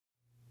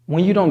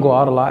When you don't go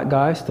out a lot,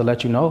 guys, to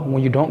let you know,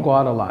 when you don't go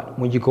out a lot,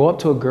 when you go up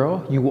to a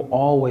girl, you will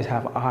always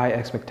have high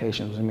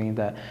expectations. I mean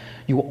that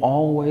you will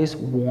always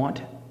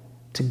want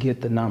to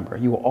get the number.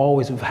 You will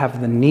always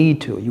have the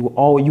need to. You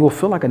will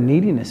feel like a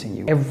neediness in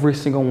you. Every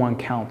single one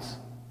counts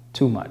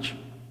too much.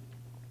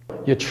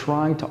 You're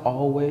trying to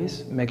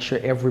always make sure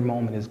every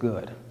moment is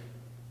good.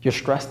 You're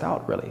stressed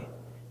out, really.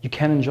 You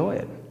can't enjoy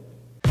it.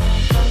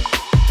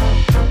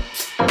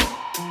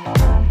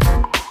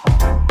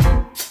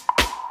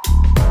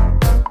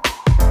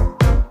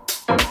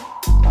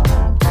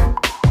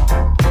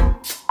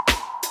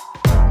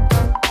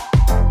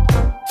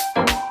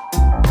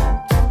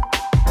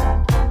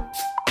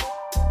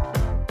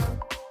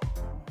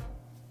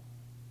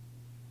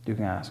 You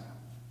can ask.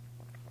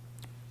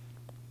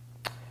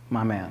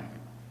 My man.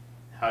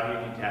 How do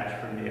you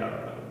detach from the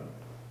outcome?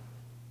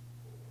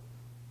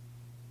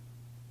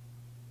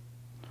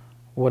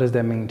 What does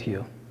that mean to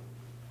you?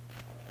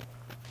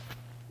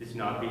 It's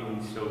not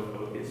being so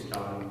focused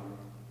on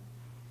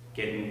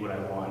getting what I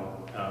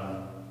want,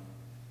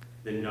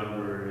 the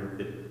number,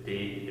 the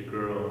date, the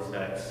girl,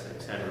 sex,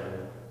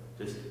 etc.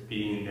 Just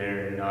being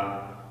there and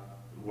not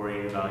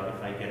worrying about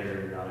if I get it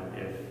or not.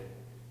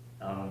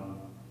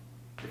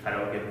 If I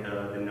don't get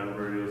the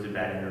number, it was a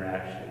bad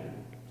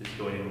interaction. Just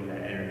going in with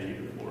that energy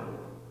before.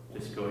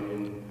 Just going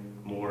in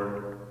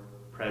more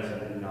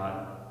present and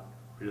not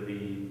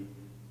really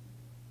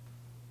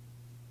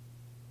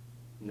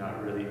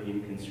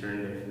being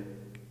concerned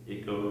if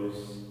it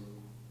goes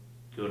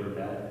good or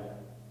bad.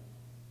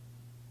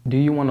 Do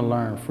you want to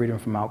learn freedom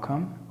from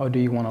outcome, or do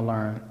you want to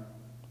learn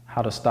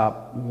how to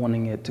stop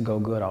wanting it to go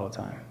good all the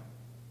time?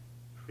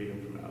 Freedom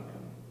from outcome.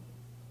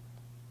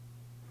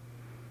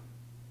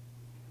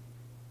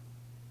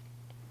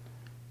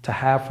 To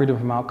have freedom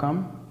from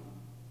outcome,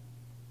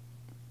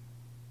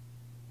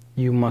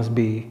 you must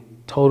be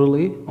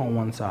totally on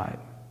one side.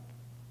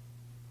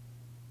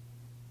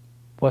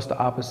 What's the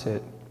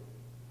opposite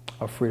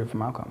of freedom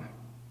from outcome?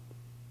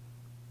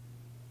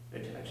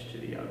 Attached to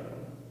the outcome.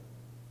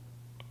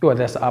 Well,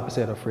 that's the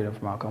opposite of freedom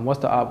from outcome. What's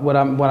the what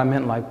I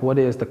meant, like, what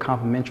is the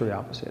complementary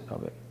opposite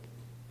of it?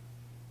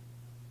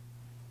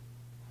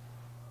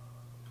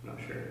 I'm not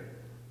sure.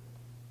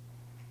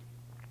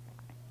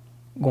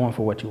 Going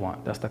for what you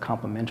want. That's the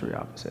complementary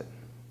opposite.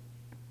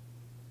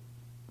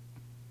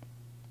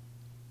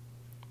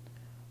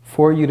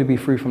 For you to be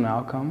free from the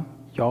outcome,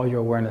 all your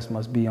awareness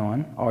must be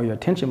on, all your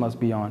attention must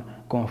be on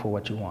going for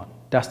what you want.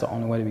 That's the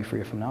only way to be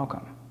free from the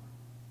outcome.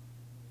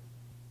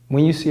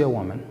 When you see a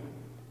woman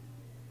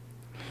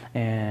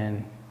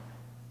and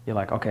you're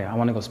like, okay, I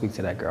want to go speak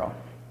to that girl.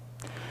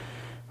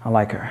 I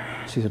like her.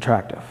 She's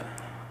attractive.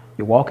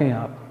 You're walking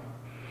up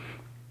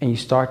and you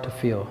start to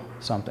feel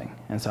something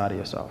inside of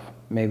yourself.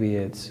 Maybe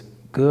it's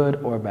good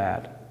or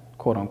bad,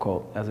 quote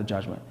unquote, as a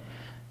judgment.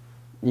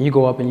 And you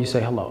go up and you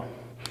say hello.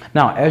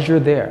 Now, as you're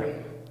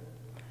there,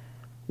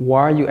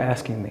 why are you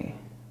asking me?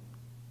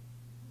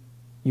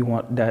 You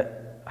want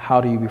that,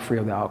 how do you be free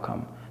of the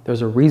outcome?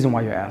 There's a reason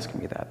why you're asking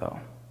me that, though.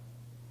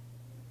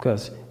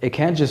 Because it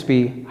can't just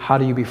be, how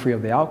do you be free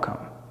of the outcome?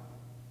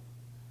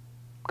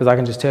 Because I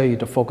can just tell you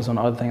to focus on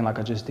the other thing like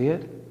I just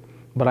did,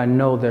 but I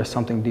know there's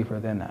something deeper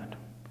than that.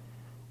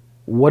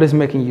 What is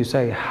making you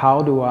say,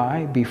 how do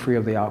I be free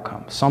of the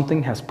outcome?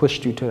 Something has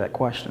pushed you to that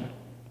question.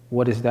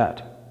 What is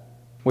that?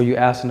 Were you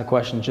asking the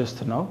question just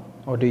to know,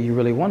 or do you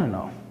really want to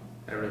know?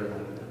 I really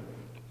want to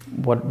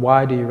know.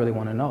 Why do you really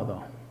want to know,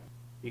 though?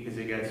 Because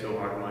it gets so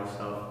hard on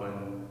myself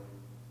when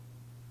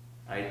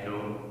I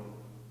don't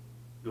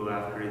go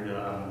after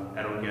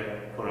I don't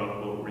get quote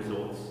unquote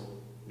results,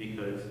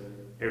 because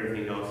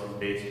everything else is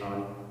based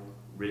on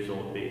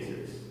result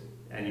basis,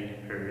 and you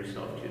compare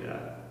yourself to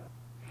that.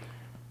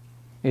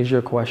 Is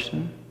your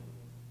question,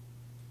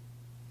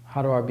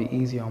 how do I be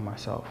easy on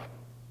myself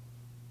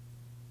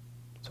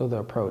so the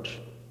approach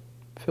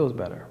feels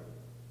better?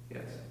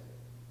 Yes.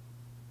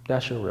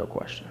 That's your real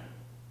question.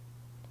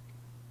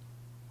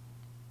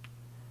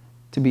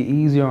 To be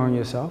easier on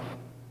yourself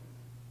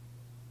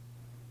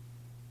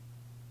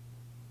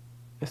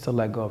is to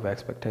let go of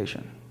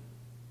expectation.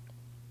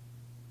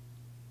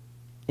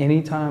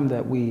 Anytime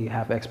that we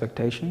have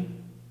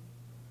expectation,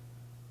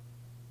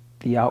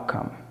 the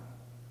outcome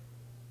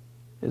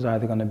is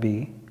either going to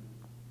be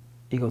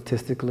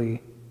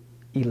egotistically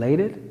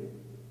elated.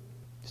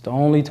 It's the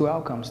only two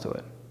outcomes to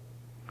it.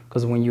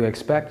 Because when you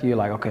expect, you're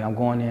like, okay, I'm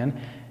going in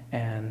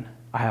and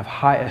I have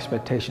high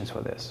expectations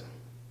for this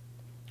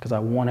because I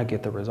want to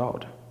get the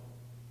result.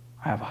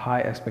 I have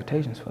high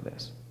expectations for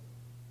this.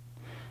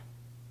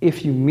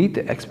 If you meet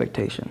the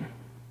expectation,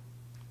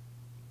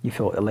 you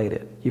feel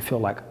elated. You feel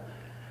like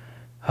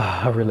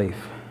a relief.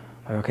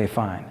 Like, okay,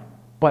 fine.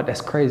 But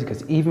that's crazy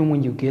because even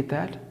when you get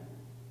that,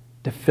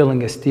 the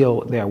feeling is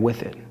still there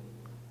with it.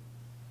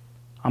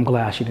 I'm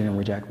glad she didn't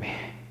reject me.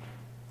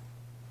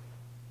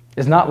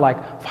 It's not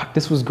like, fuck,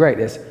 this was great.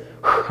 It's,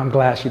 I'm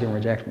glad she didn't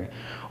reject me.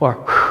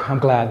 Or, I'm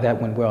glad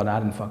that went well and I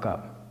didn't fuck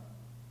up.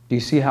 Do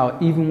you see how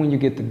even when you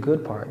get the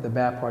good part, the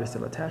bad part is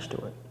still attached to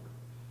it?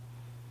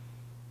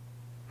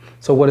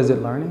 So what is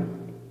it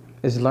learning?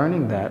 It's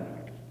learning that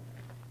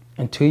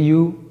Until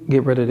you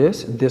get rid of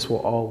this will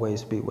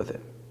always be with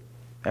it,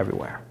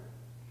 everywhere.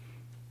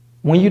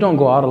 When you don't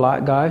go out a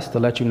lot, guys, to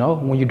let you know,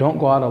 when you don't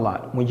go out a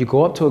lot, when you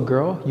go up to a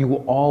girl, you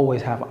will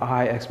always have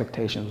high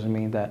expectations. I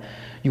mean that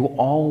you will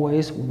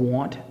always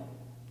want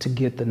to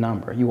get the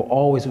number. You will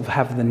always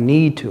have the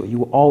need to. You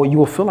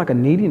will feel like a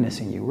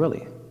neediness in you,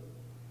 really.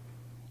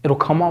 It'll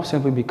come off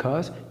simply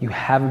because you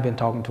haven't been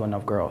talking to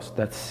enough girls.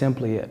 That's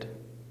simply it.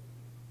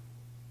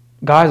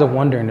 Guys are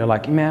wondering, they're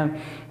like,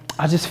 man,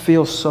 I just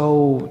feel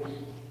so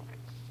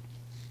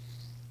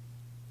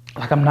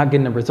like I'm not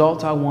getting the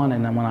results I want,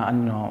 and when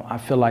I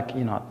feel like,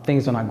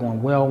 things are not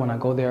going well when I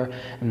go there,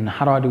 and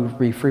how do I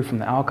be free from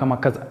the outcome?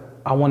 Because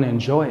I want to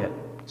enjoy it.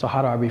 So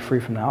how do I be free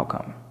from the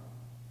outcome?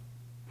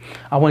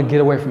 I want to get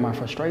away from my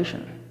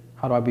frustration.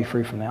 How do I be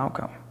free from the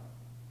outcome?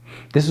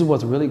 This is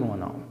what's really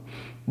going on.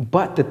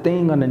 But the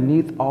thing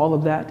underneath all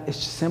of that is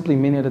just simply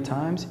many of the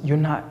times you're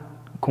not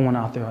going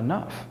out there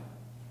enough.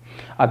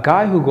 A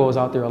guy who goes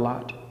out there a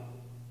lot,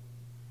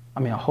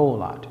 a whole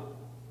lot,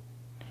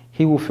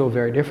 he will feel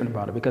very different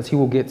about it because he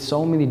will get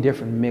so many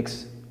different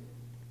mixed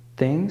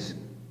things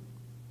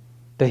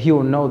that he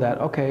will know that,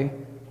 okay,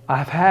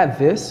 I've had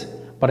this,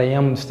 but I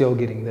am still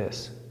getting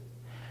this.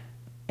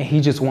 And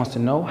he just wants to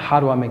know, how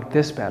do I make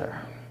this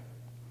better?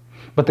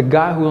 But the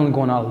guy who's only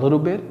going out a little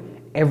bit,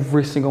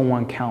 every single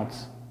one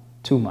counts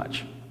too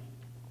much.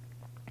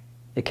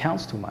 It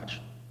counts too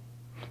much.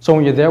 So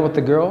when you're there with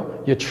the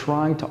girl, you're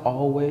trying to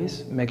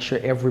always make sure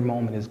every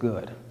moment is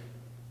good.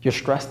 You're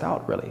stressed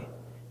out, really.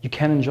 You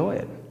can't enjoy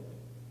it.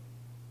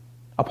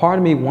 A part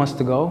of me wants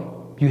to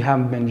go, you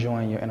haven't been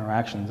enjoying your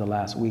interactions the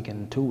last week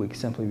and 2 weeks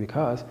simply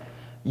because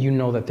you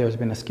know that there's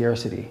been a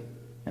scarcity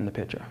in the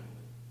picture.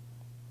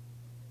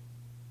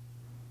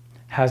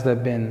 Has there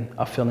been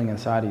a feeling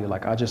inside of you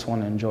like, I just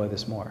want to enjoy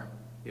this more?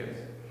 Yes.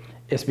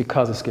 It's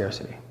because of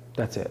scarcity.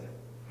 That's it.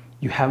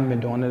 You haven't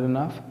been doing it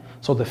enough.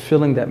 So the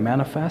feeling that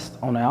manifests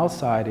on the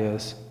outside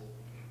is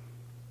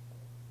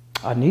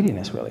a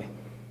neediness, really.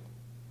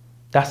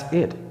 That's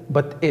it.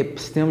 But it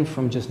stems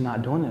from just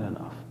not doing it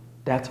enough.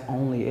 That's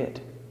only it.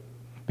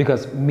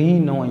 Because me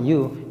knowing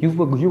you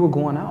were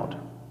going out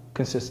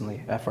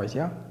consistently at first,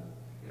 yeah?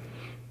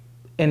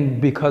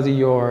 And because of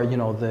your,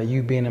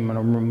 you being in the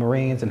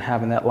Marines and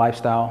having that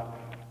lifestyle,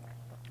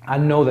 I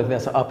know that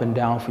that's up and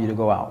down for you to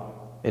go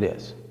out. It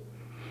is.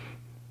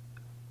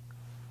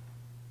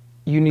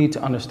 You need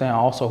to understand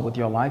also with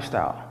your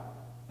lifestyle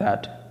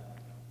that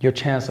your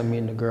chance of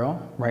meeting a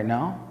girl right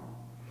now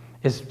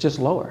is just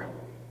lower.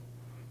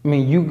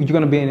 You're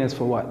going to be in this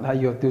for what? How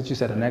you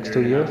said the next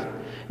 2 years?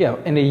 Yeah,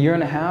 in a year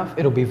and a half,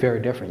 it'll be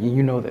very different.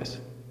 You know this.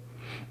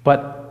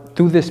 But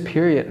through this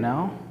period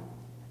now,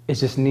 it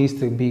just needs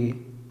to be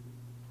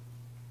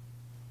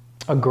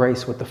a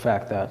grace with the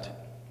fact that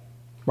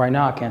right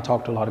now I can't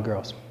talk to a lot of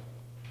girls,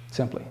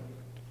 simply.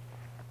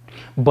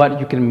 But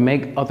you can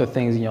make other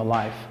things in your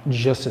life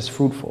just as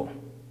fruitful.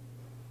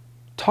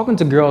 Talking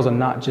to girls are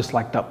not just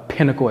like the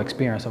pinnacle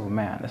experience of a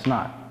man. It's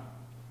not.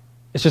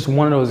 It's just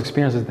one of those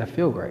experiences that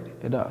feel great.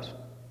 It does.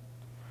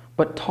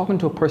 But talking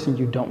to a person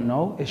you don't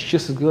know is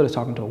just as good as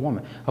talking to a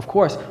woman. Of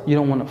course, you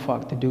don't want to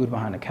fuck the dude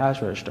behind the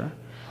cash register,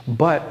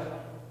 but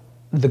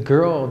the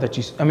girl that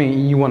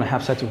you want to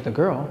have sex with the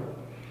girl,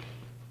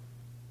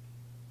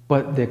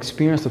 but the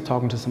experience of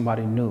talking to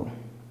somebody new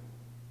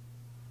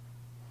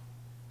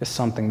is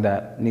something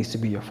that needs to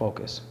be your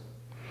focus.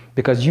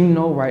 Because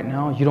right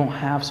now, you don't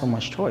have so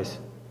much choice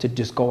to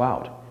just go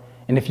out.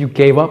 And if you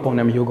gave up on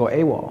them, you'll go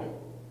AWOL.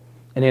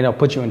 And then they'll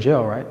put you in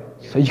jail, right?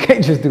 So you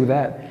can't just do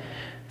that.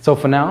 So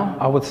for now,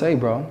 I would say,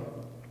 bro,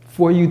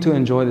 for you to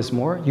enjoy this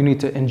more, you need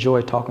to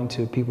enjoy talking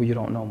to people you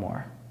don't know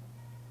more.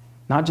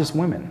 Not just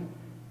women.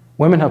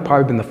 Women have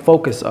probably been the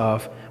focus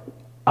of,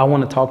 I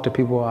want to talk to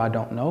people I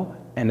don't know,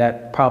 and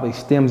that probably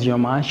stems your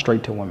mind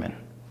straight to women.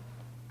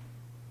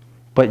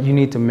 But you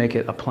need to make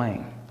it a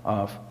plane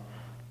of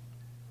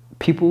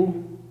people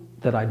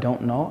that I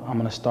don't know, I'm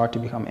going to start to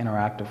become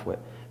interactive with,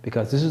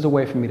 because this is a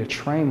way for me to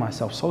train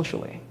myself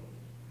socially.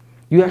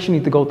 You actually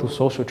need to go through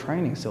social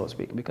training, so to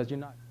speak, because you're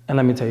not. And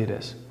let me tell you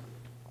this.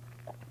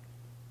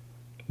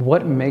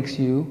 What makes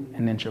you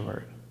an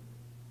introvert?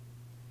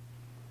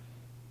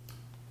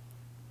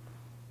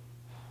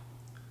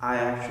 I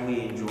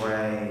actually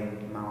enjoy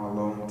my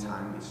alone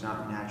time. It's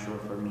not natural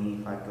for me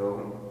if I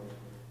go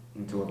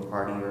into a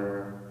party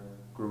or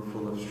group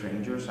full of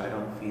strangers. I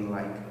don't feel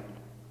like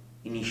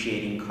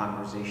initiating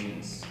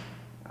conversations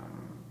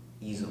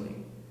easily.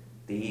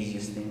 The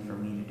easiest thing for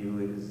me to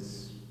do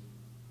is,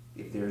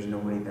 if there's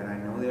nobody that I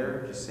know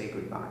there, just say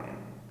goodbye and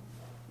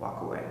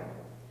walk away.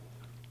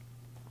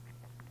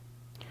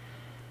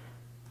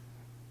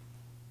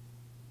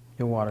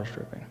 Your water's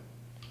dripping.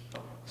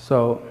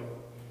 So,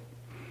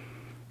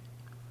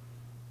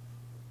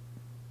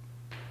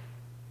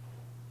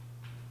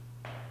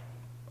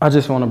 I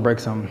just want to break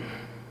something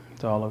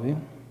to all of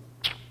you.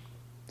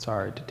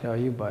 Sorry to tell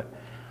you, but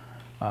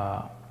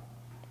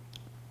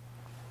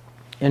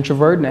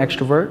introvert and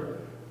extrovert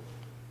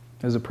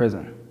is a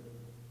prison.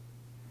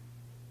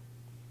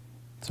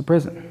 It's a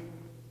prison.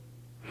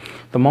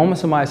 The moment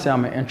somebody says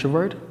I'm an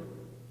introvert,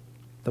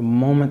 The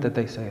moment that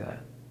they say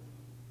that,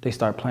 they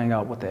start playing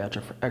out what the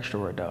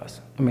extrovert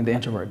does. I mean, the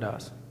introvert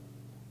does.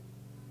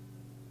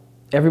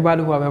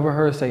 Everybody who I've ever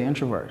heard say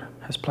introvert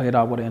has played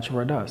out what an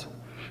introvert does.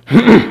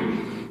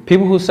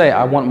 People who say,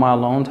 I want my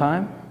alone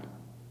time,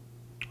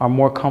 are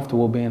more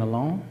comfortable being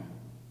alone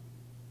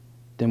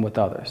than with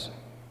others.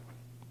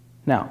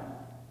 Now,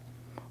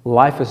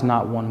 life is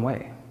not one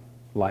way.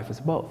 Life is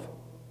both.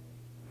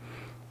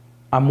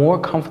 I'm more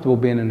comfortable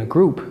being in a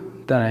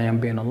group than I am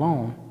being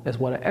alone, is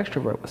what an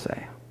extrovert would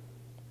say.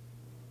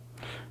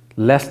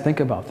 Let's think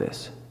about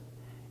this.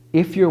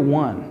 If you're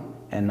one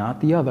and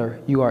not the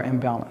other, you are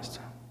imbalanced.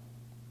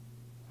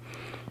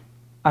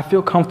 I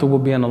feel comfortable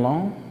being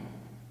alone,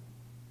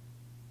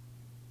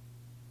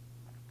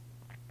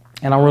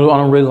 and I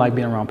don't really like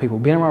being around people.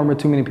 Being around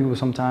too many people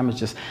sometimes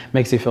just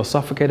makes me feel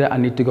suffocated. I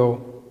need to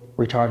go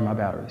recharge my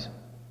batteries.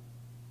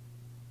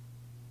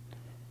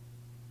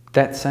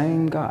 That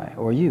same guy,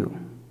 or you,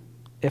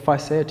 if I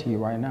said to you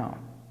right now,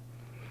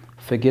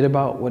 forget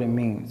about what it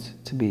means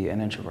to be an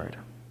introvert.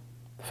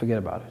 Forget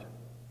about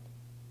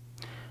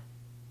it.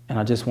 And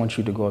I just want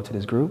you to go up to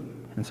this group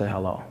and say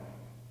hello.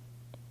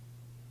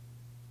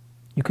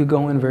 You could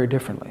go in very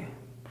differently,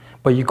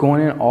 but you're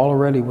going in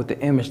already with the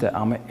image that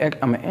I'm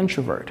an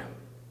introvert.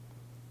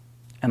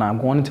 And I'm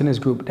going into this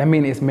group. That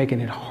means it's making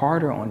it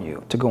harder on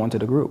you to go into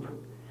the group,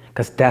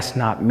 because that's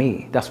not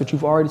me. That's what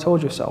you've already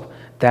told yourself.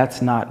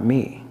 That's not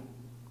me.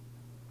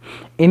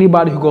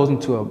 Anybody who goes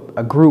into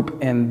a group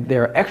and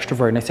they're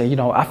extrovert and they say, you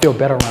know, I feel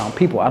better around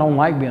people. I don't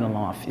like being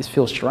alone. It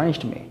feels strange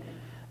to me.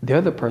 They're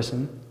the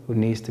person who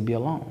needs to be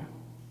alone.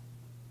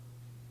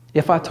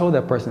 If I told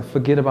that person,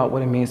 forget about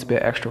what it means to be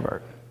an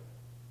extrovert.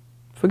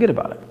 Forget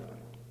about it.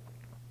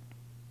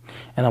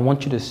 And I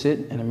want you to sit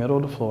in the middle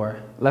of the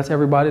floor. Let's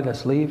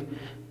leave.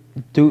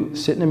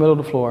 Sit in the middle of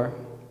the floor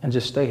and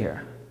just stay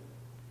here.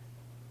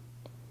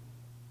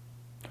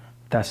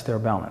 That's their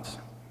balance.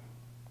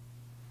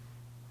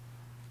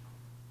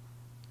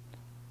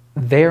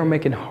 They're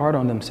making it hard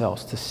on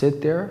themselves to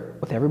sit there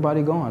with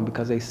everybody gone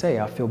because they say,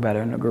 I feel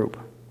better in the group.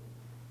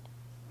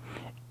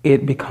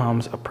 It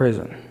becomes a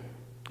prison.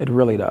 It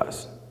really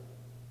does.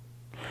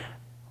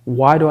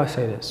 Why do I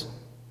say this?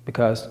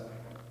 Because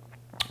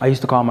I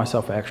used to call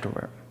myself an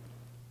extrovert.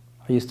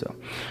 I used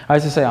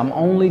to say, I'm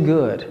only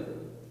good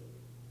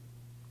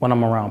when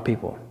I'm around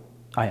people.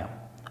 I am.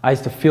 I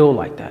used to feel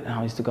like that. And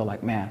I used to go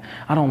like, man,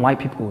 I don't like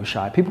people who are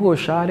shy. People who are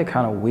shy, they're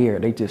kind of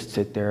weird. They just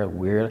sit there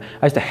weird.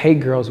 I used to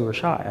hate girls who were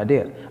shy. I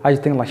did. I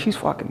used to think like, she's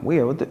fucking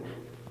weird.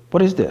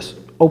 What is this?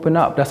 Open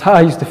up. That's how I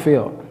used to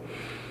feel.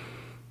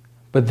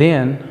 But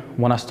then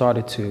when I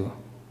started to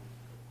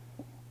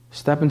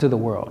step into the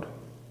world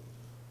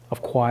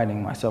of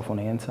quieting myself on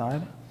the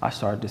inside, I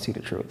started to see the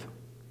truth.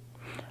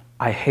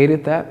 I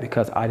hated that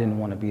because I didn't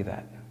want to be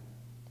that.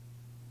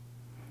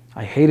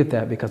 I hated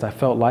that because I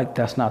felt like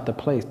that's not the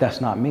place. That's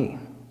not me.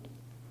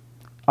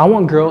 I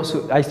want girls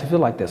who, I used to feel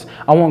like this.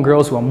 I want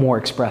girls who are more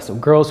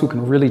expressive, girls who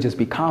can really just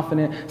be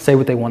confident, say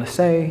what they want to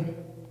say.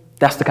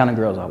 That's the kind of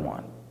girls I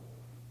want.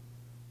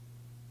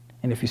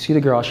 And if you see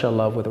the girl I share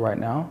love with right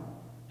now,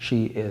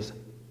 she is,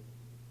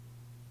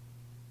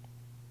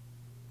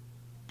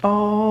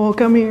 oh,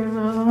 come here.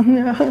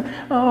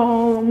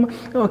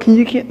 Oh,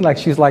 can't, like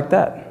she's like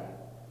that.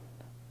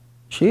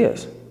 She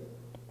is.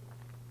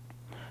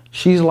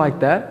 She's like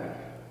that,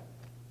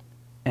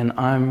 and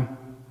I'm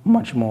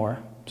much more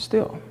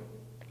still.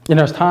 And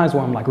there's times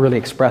where I'm like really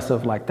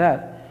expressive like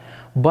that,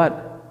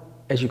 but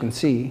as you can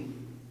see,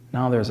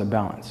 now there's a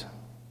balance.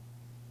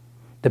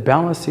 The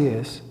balance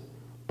is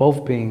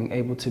both being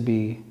able to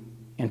be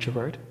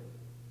introvert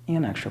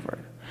and extrovert.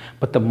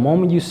 But the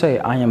moment you say,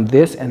 I am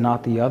this and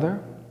not the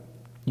other,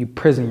 you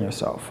prison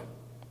yourself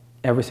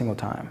every single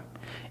time.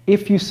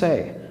 If you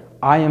say,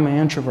 I am an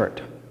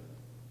introvert,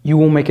 you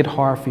will make it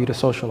hard for you to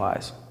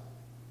socialize.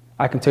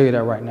 I can tell you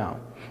that right now.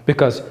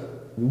 Because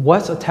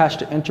what's attached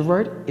to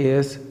introvert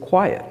is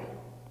quiet.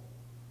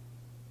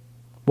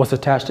 What's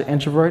attached to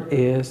introvert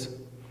is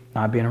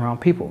not being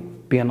around people,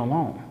 being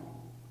alone.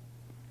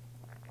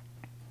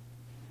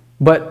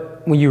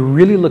 But when you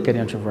really look at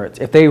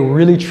introverts, if they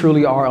really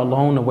truly are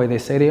alone the way they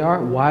say they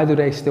are, why do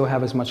they still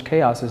have as much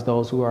chaos as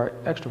those who are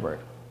extrovert?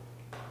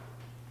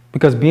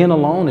 Because being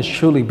alone is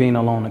truly being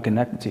alone and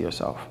connected to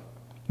yourself.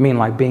 I mean,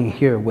 like being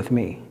here with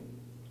me.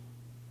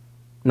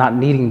 Not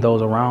needing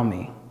those around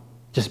me,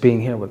 just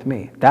being here with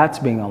me. That's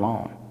being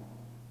alone.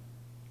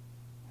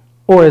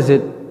 Or is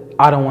it,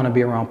 I don't want to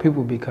be around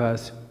people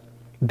because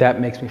that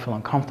makes me feel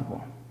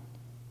uncomfortable.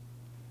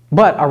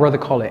 But I'd rather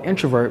call it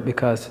introvert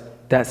because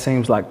that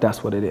seems like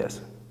that's what it is.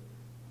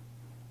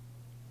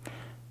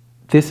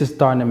 This is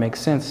starting to make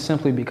sense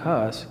simply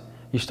because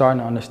you're starting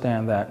to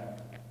understand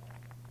that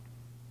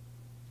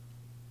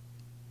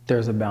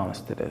there's a balance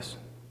to this.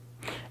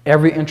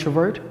 Every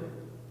introvert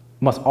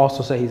must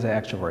also say he's an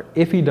extrovert.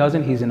 If he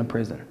doesn't, he's in a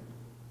prison.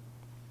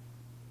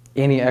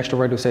 Any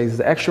extrovert who says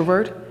he's an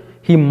extrovert,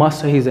 he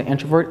must say he's an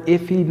introvert.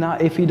 If he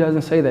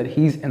doesn't say that,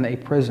 he's in a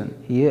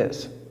prison. He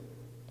is.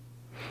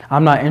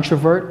 I'm not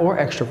introvert or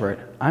extrovert.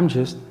 I'm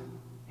just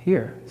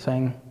here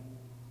saying,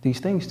 these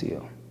things to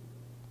you.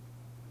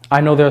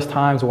 I know there's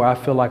times where I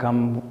feel like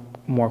I'm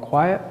more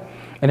quiet,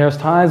 and there's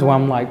times where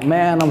I'm like,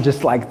 man, I'm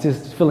just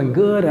feeling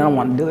good, and I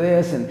want to do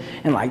this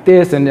and like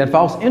this. And if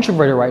I was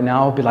introverted right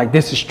now, I'd be like,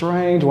 this is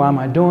strange. Why am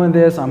I doing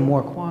this? I'm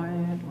more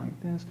quiet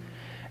like this.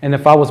 And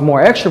if I was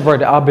more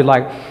extroverted, I'll be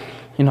like,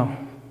 you know,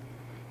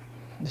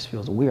 this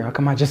feels weird. How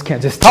come I just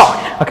can't just talk?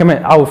 How come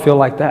I would feel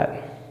like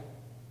that?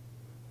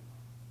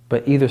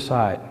 But either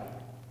side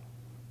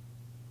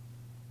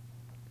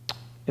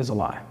is a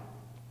lie.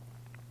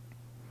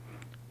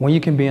 When you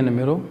can be in the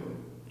middle,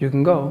 you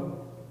can go.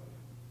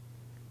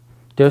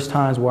 There's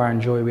times where I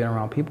enjoy being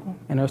around people,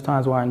 and there's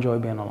times where I enjoy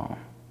being alone.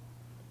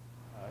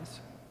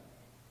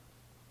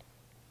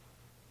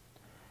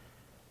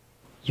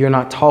 You're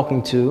not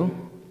talking to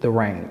the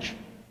range.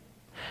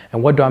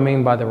 And what do I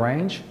mean by the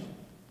range?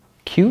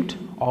 Cute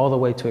all the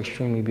way to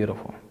extremely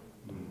beautiful.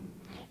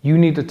 You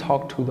need to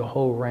talk to the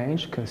whole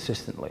range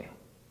consistently.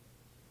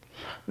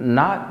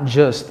 Not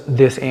just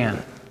this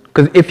end.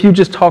 Because if you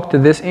just talk to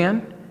this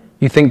end,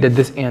 you think that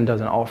this end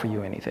doesn't offer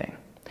you anything.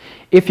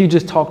 If you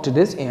just talk to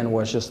this end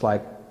where it's just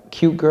like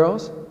cute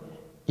girls,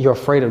 you're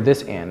afraid of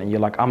this end. And you're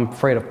like, I'm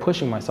afraid of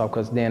pushing myself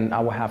because then I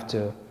will have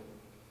to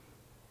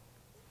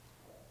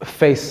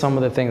face some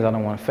of the things I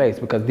don't want to face,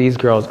 because these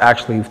girls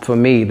actually, for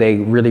me, they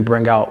really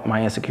bring out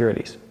my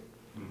insecurities.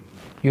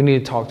 You need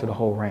to talk to the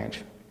whole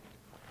range.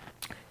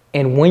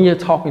 And when you're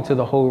talking to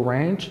the whole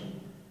range,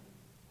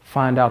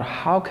 find out,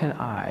 how can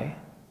I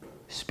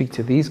speak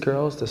to these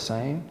girls the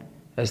same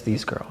as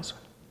these girls?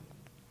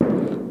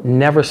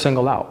 Never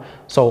single out.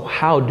 So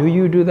how do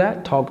you do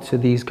that? Talk to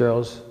these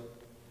girls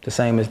the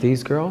same as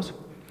these girls.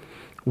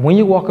 When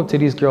you walk up to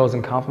these girls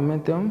and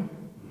compliment them,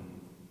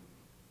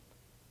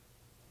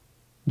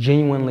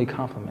 genuinely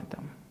compliment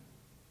them.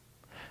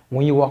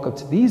 When you walk up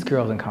to these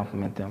girls and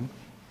compliment them,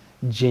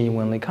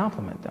 genuinely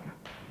compliment them.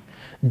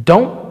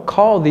 Don't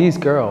call these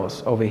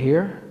girls over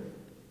here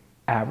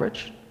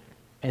average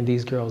and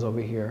these girls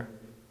over here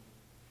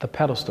the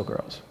pedestal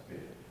girls.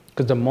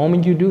 Because the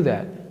moment you do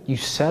that, you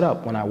set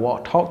up, when I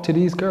talk to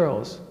these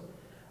girls,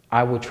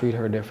 I will treat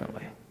her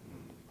differently.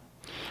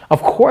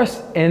 Of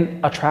course,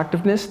 in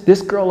attractiveness,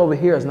 this girl over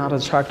here is not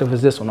as attractive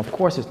as this one. Of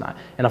course it's not.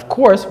 And of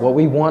course, what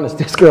we want is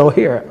this girl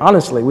here.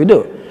 Honestly, we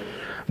do.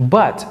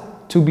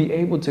 But to be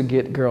able to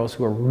get girls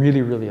who are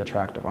really, really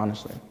attractive,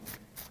 honestly,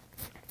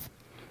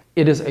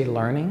 it is a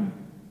learning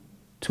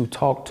to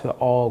talk to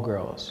all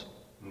girls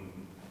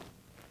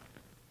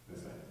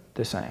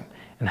the same.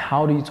 And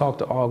how do you talk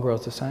to all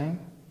girls the same?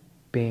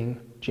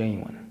 Being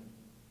genuine.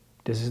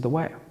 This is the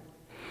way.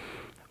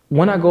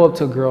 When I go up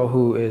to a girl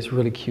who is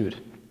really cute,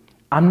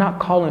 I'm not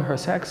calling her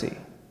sexy,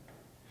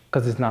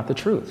 because it's not the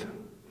truth.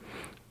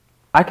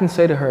 I can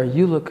say to her,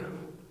 you look,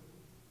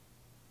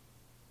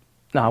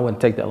 no, I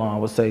wouldn't take that long. I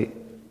would say,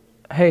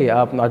 hey,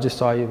 I just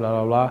saw you,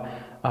 blah, blah,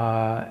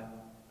 blah.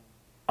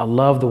 I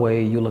love the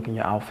way you look in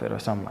your outfit, or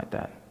something like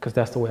that, because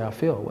that's the way I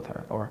feel with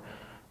her. Or,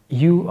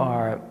 you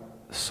are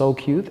so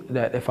cute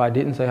that if I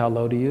didn't say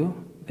hello to you,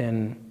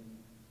 then,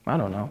 I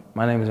don't know,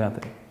 my name is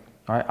Anthony.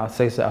 All right, I'll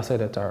say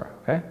that to her,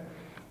 okay?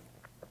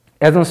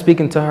 As I'm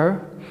speaking to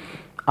her,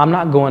 I'm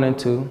not going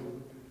into,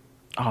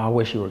 oh, I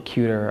wish you were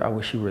cuter, I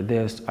wish you were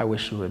this, I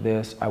wish you were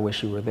this, I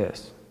wish you were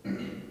this.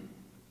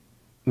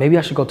 Maybe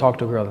I should go talk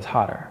to a girl that's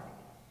hotter.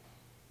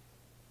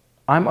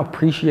 I'm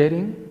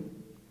appreciating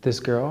this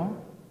girl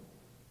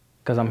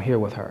because I'm here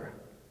with her.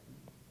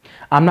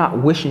 I'm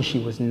not wishing she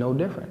was no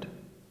different.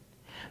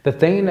 The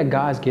thing that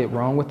guys get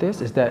wrong with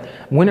this is that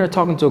when they're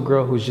talking to a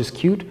girl who's just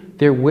cute,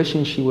 they're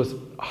wishing she was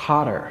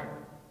hotter.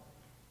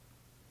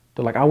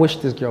 They're like, I wish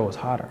this girl was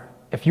hotter.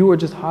 If you were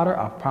just hotter,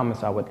 I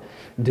promise I would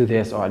do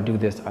this, or I'd do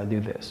this, I'd do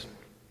this.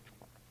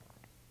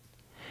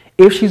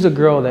 If she's a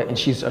girl and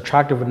she's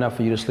attractive enough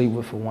for you to sleep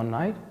with for one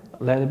night,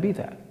 let it be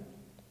that.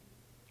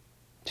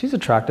 She's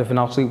attractive and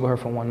I'll sleep with her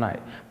for one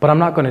night. But I'm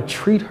not going to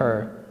treat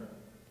her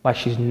like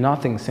she's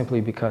nothing simply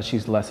because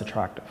she's less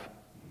attractive.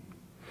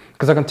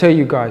 Because I can tell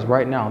you guys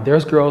right now,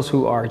 there's girls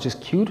who are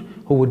just cute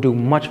who would do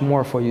much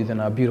more for you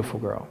than a beautiful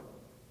girl.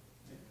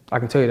 I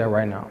can tell you that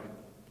right now.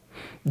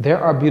 There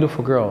are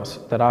beautiful girls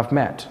that I've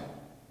met.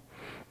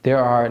 There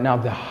are, now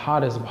the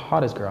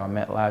hottest girl I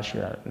met last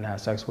year and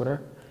had sex with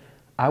her,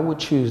 I would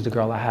choose the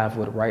girl I have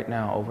with right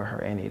now over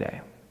her any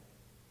day.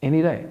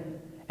 Any day.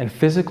 And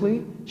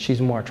physically, she's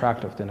more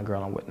attractive than the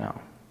girl I'm with now.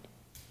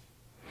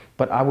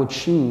 But I would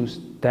choose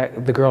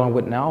the girl I'm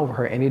with now over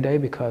her any day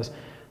because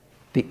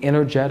the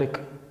energetic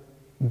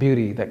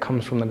beauty that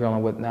comes from the girl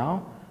I'm with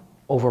now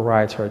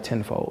overrides her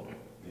tenfold.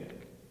 Yeah.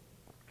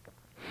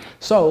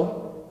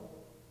 So,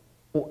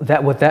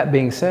 with that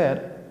being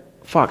said,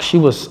 fuck, she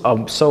was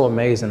so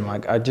amazing.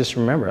 Like, I just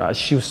remember,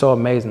 she was so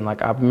amazing.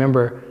 Like, I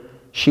remember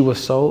she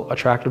was so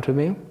attractive to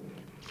me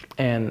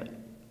and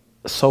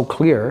so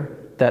clear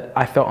that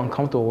I felt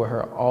uncomfortable with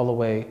her all the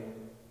way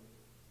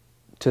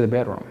to the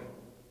bedroom.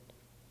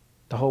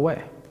 The whole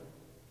way.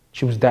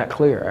 She was that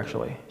clear,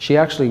 actually. She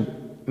actually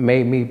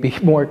made me be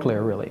more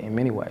clear, really, in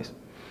many ways.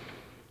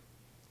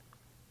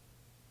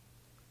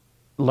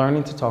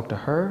 learning to talk to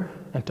her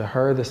and to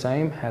her the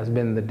same has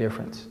been the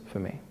difference for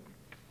me.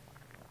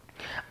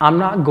 I'm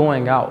not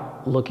going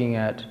out looking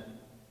at,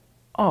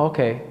 oh,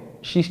 okay,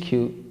 she's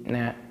cute,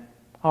 nah.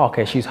 Oh,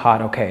 okay, she's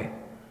hot, okay.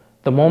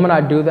 The moment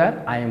I do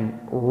that, I am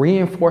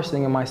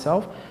reinforcing in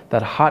myself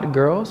that hot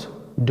girls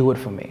do it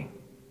for me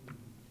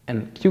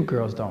and cute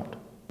girls don't.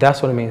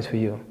 That's what it means for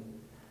you.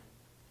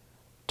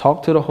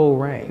 Talk to the whole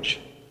range,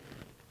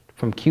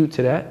 from cute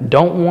to that.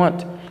 Don't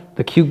want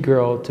the cute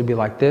girl to be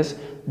like this.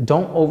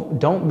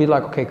 Don't be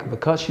like, okay,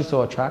 because she's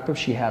so attractive,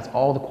 she has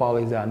all the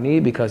qualities that I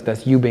need, because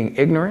that's you being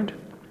ignorant.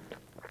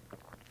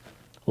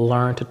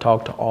 Learn to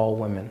talk to all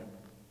women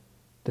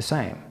the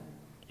same.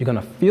 You're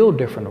gonna feel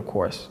different, of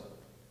course,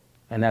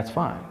 and that's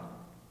fine.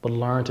 But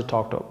learn to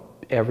talk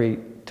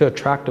to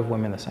attractive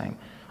women the same.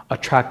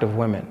 Attractive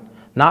women,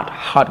 not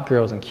hot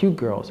girls and cute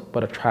girls,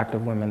 but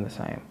attractive women the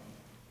same.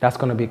 That's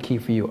gonna be a key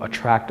for you,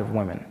 attractive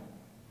women.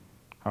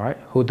 All right,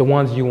 the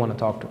ones you wanna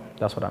talk to,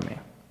 that's what I mean.